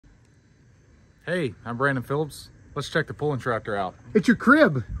Hey, I'm Brandon Phillips. Let's check the pulling tractor out. It's your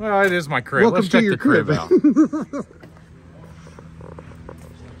crib. Well, it is my crib. Welcome Let's check to your the crib crib. out.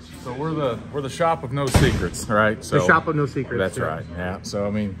 So we're the shop of no secrets, right? So The shop of no secrets. That's right. Yeah. So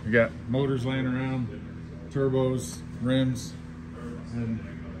I mean, we got motors laying around, turbos, rims, and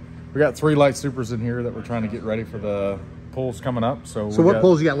we got 3 light supers in here that we're trying to get ready for the pulls coming up. So what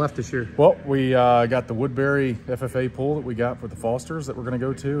pulls you got left this year? Well, we got the Woodbury FFA pull that we got for the Fosters that we're going to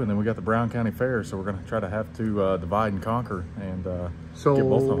go to, and then we got the Brown County Fair. So we're going to try to have to divide and conquer and get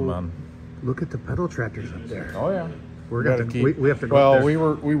both of them done. Look at the pedal tractors up there. Oh yeah, we have to go. Well, up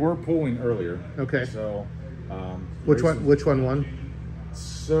there. we were pulling earlier. Okay. So which one won?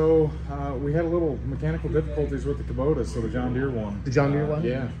 So we had a little mechanical difficulties with the Kubota, so the John Deere won. The John Deere won?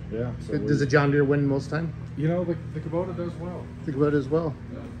 Yeah. So Does the John Deere win most time? You know, the Kubota does well. The Kubota as well.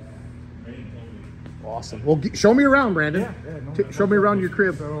 Awesome. Well, show me around, Brandon. Show me around your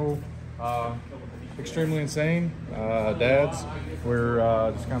crib. So, extremely insane. Dads,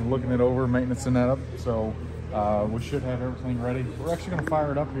 we're just kind of looking it over, maintenancing that up. So we should have everything ready. We're actually going to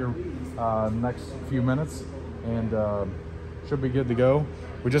fire it up here next few minutes, and should be good to go.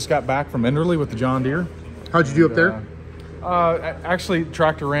 We just got back from Enderley with the John Deere. How'd you do up there? Actually,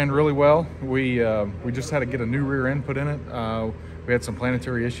 tractor ran really well. We just had to get a new rear end put in it. We had some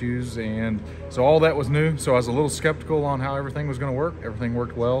planetary issues, and so all that was new. So I was a little skeptical on how everything was going to work. Everything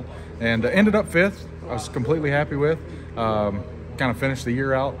worked well, and ended up 5th. I was completely happy with. Kind of finished the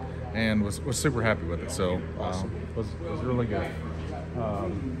year out, and was super happy with it. So was really good.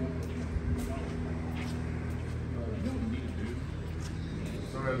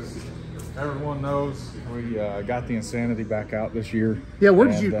 As everyone knows, we got the Insanity back out this year. Yeah, where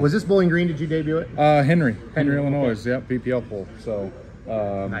did you? Was this Bowling Green? Did you debut it? Henry, Illinois. Yep, PPL pull. So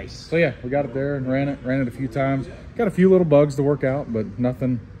nice. So yeah, we got it there and ran it a few times. Got a few little bugs to work out, but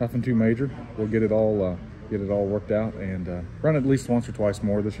nothing too major. We'll get it all worked out and run it at least once or twice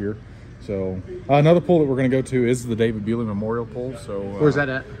more this year. So another pull that we're going to go to is the David Bewley Memorial Pull. So where's that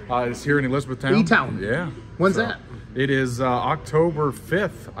at? It's here in Elizabethtown. E-Town. Yeah. When's that? It is October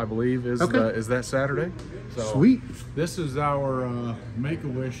 5th, I believe, is that Saturday. So sweet. This is our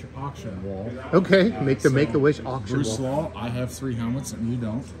Make-A-Wish auction wall. Okay, Make-A-Wish auction Bruce wall. Law, I have 3 helmets and you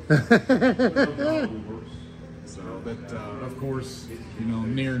don't. So that, of course, you know,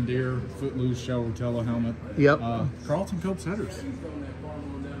 near and dear, Footloose, Shell Rotella helmet. Yep. Carlton Copes headers.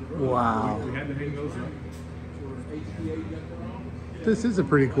 Wow. We had to hang those up. This is a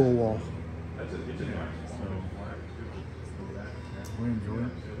pretty cool wall. We enjoy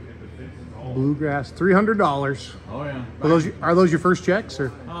it. Bluegrass, $300. Oh yeah. Are those your first checks,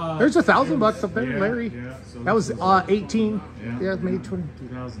 or there's $1,000 up there, yeah, Larry? Yeah. So that was 18. Yeah, May 20.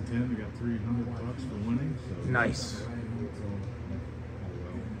 2010. We got $300 for winning. So. Nice.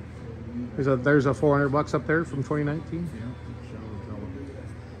 There's a $400 up there from 2019. Yeah.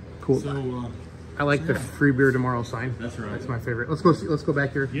 Cool. So I like the free beer tomorrow sign. That's right. That's my favorite. Let's go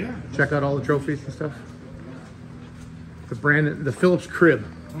back here. Yeah. Check out all the trophies and stuff. The Phillips crib.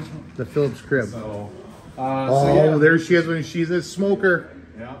 The Phillips crib. So, there she is when she's a smoker.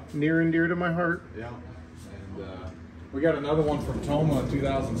 Yeah. Near and dear to my heart. Yeah. And we got another one from Toma in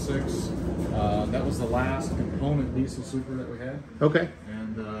 2006. That was the last component diesel super that we had. Okay.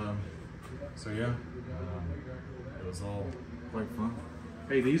 And so yeah, it was all quite fun.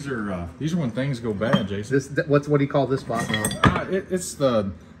 Hey, these are when things go bad, Jason. What do you call this box?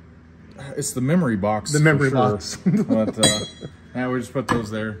 It's the memory box. The memory box. But now we just put those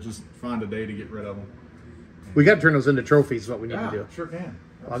there. Just find a day to get rid of them. We got to turn those into trophies. Is what we need to do. Sure can.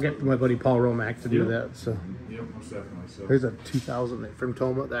 I'll get my buddy Paul Romack to do that. So. Yep, most definitely. So. There's a 2000 from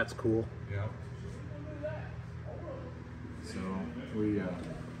Toma. That's cool. Yeah. So we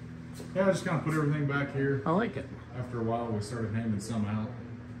just kind of put everything back here. I like it. After a while, we started handing some out.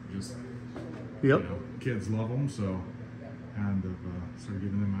 Just yep. You know, kids love them, so kind of started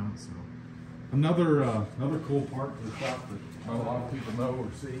giving them out. So another cool part to the shop that not a lot of people know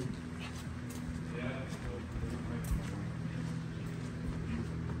or see.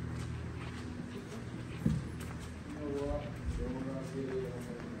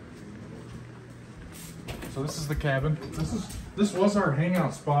 So this is the cabin. This was our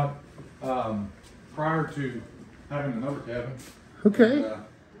hangout spot prior to having another cabin. Okay.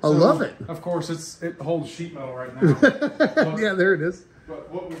 I love it. Of course, it holds sheet metal right now. But, yeah, there it is. But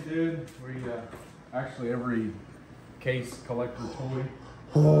what we did, actually every case collector toy.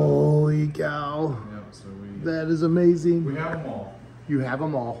 Holy cow! Yeah, so that is amazing. We have them all. You have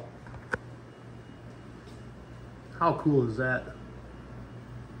them all. How cool is that?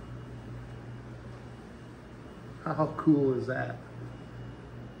 How cool is that?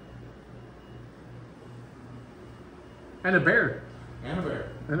 And a bear. And a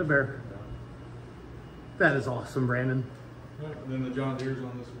bear. And a bear. That is awesome, Brandon. Yeah, and then the John Deere's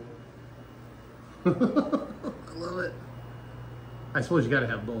on this one. I love it. I suppose you got to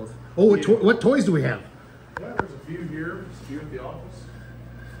have both. Oh, what toys do we have? Yeah, there's a few here. There's a few at the office.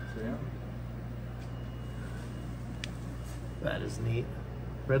 So, yeah. That is neat.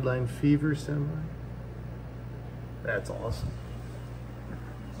 Redline Fever semi. That's awesome.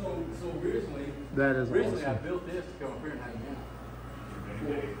 So originally, That is I awesome. built this to come up here and hang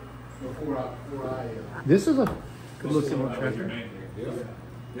out. Before I This is a good looking tractor.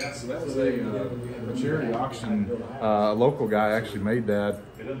 Yeah, so that was a charity auction. A local guy actually made that,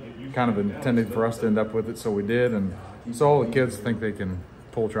 kind of intended for us to end up with it, so we did. And so all the kids think they can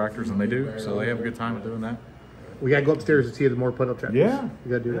pull tractors, and they do. So they have a good time at doing that. We gotta go upstairs and see the more put-up tractors. Yeah.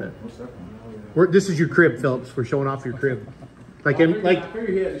 You gotta do that. Most definitely. This is your crib, Phillips. We're showing off your crib. Like, I figured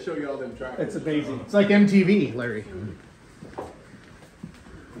he had to show you all them tractors. it's amazing. It's like MTV, Larry.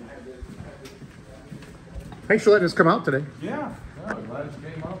 Thanks for letting us come out today. Yeah, I'm glad you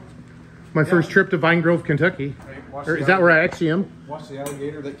came up. My first trip to Vine Grove, Kentucky. Hey, watch Or the is that where I actually am? Watch the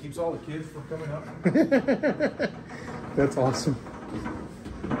alligator that keeps all the kids from coming up. That's awesome.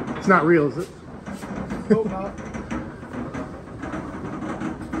 It's not real, is it? Hope not.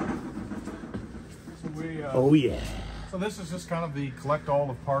 So Oh, yeah. So this is just kind of the collect all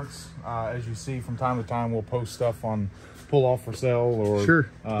of parts. As you see, from time to time, we'll post stuff on pull off for sale or Sure.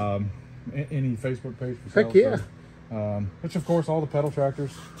 Any Facebook page for sale. Heck yeah. So, which of course all the pedal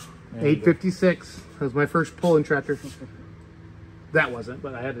tractors. And, 856. That was my first pulling tractor. That wasn't,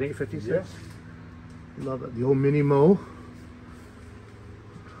 but I had an 856. Yeah. Love it. The old Mini Mo.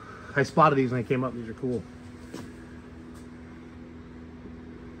 I spotted these when they came up. These are cool.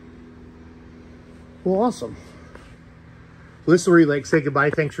 Well, awesome. So this is where you like say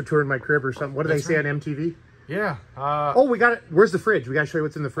goodbye, thanks for touring my crib or something. What do they say on MTV? Yeah. Oh, we got it. Where's the fridge? We got to show you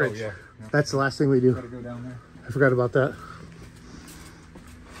what's in the fridge. yeah. That's the last thing we do. Gotta go down there. I forgot about that.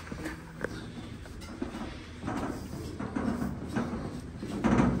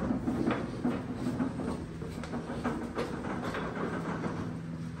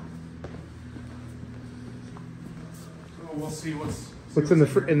 So we'll see What's in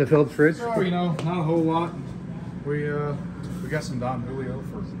the Phillips fridge? So, you know, not a whole lot. We got some Don Julio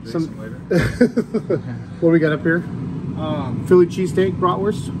for Jason later. What do we got up here? Philly cheesesteak,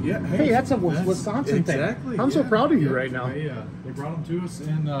 bratwurst. Yeah. Hey, that's a Wisconsin thing. Exactly. I'm so proud of you right now. They brought them to us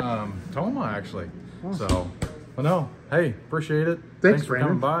in Toma, actually. So, well, no. Hey, appreciate it. Thanks, for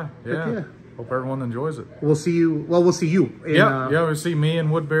Brandon. coming by. Heck yeah. Hope everyone enjoys it. We'll see you. Well, we'll see you. In, Yeah, we'll see me in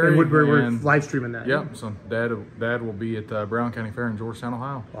Woodbury. In Woodbury, we're and, live streaming that. Yep. So Dad will be at Brown County Fair in Georgetown,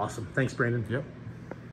 Ohio. Awesome. Thanks, Brandon. Yep.